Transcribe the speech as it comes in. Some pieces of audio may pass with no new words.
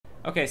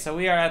Okay, so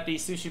we are at the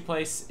sushi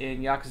place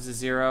in Yakuza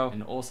 0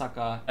 in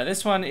Osaka.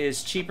 This one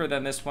is cheaper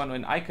than this one,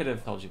 and I could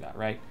have told you that,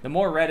 right? The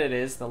more red it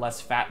is, the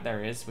less fat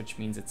there is, which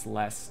means it's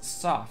less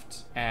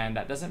soft. And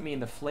that doesn't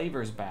mean the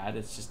flavor's bad,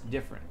 it's just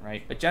different,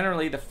 right? But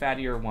generally, the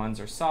fattier ones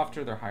are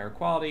softer, they're higher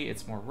quality,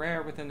 it's more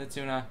rare within the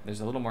tuna.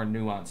 There's a little more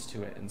nuance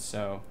to it, and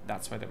so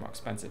that's why they're more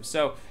expensive.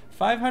 So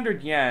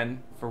 500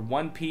 yen for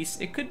one piece.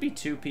 It could be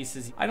two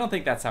pieces. I don't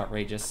think that's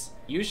outrageous.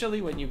 Usually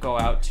when you go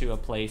out to a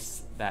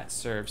place that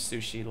serves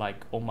sushi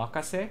like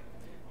omakase,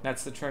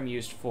 that's the term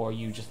used for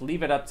you just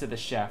leave it up to the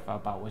chef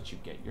about what you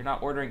get. You're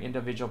not ordering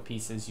individual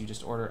pieces, you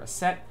just order a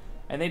set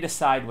and they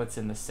decide what's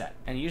in the set.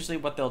 And usually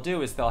what they'll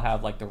do is they'll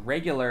have like the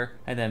regular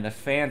and then the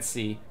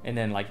fancy and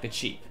then like the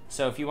cheap.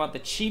 So if you want the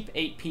cheap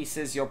 8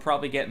 pieces, you'll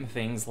probably get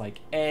things like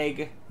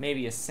egg,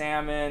 maybe a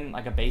salmon,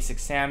 like a basic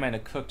salmon, a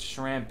cooked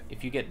shrimp.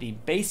 If you get the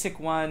basic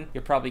one,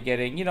 you're probably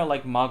getting, you know,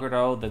 like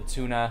maguro, the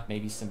tuna,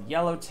 maybe some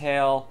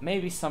yellowtail,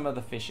 maybe some of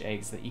the fish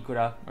eggs, the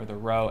ikura or the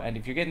roe. And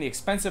if you're getting the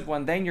expensive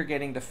one, then you're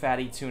getting the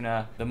fatty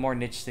tuna, the more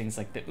niche things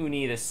like the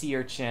uni, the sea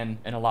urchin,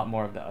 and a lot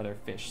more of the other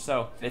fish.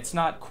 So it's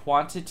not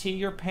quantity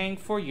you're paying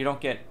for. You don't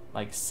get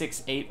like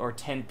 6, 8, or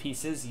 10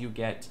 pieces. You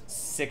get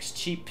 6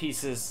 cheap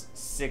pieces,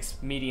 6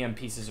 medium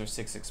pieces, or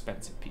 6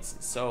 expensive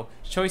pieces. So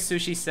choice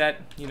sushi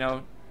set, you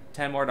know,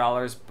 $10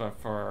 more, but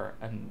for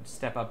a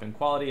step up in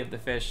quality of the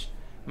fish,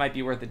 might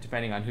be worth it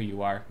depending on who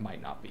you are,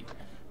 might not be.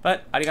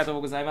 But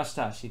arigatou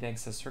gozaimashita. She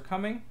thanks us for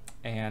coming,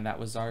 and that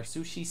was our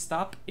sushi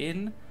stop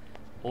in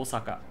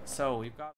Osaka. So we've got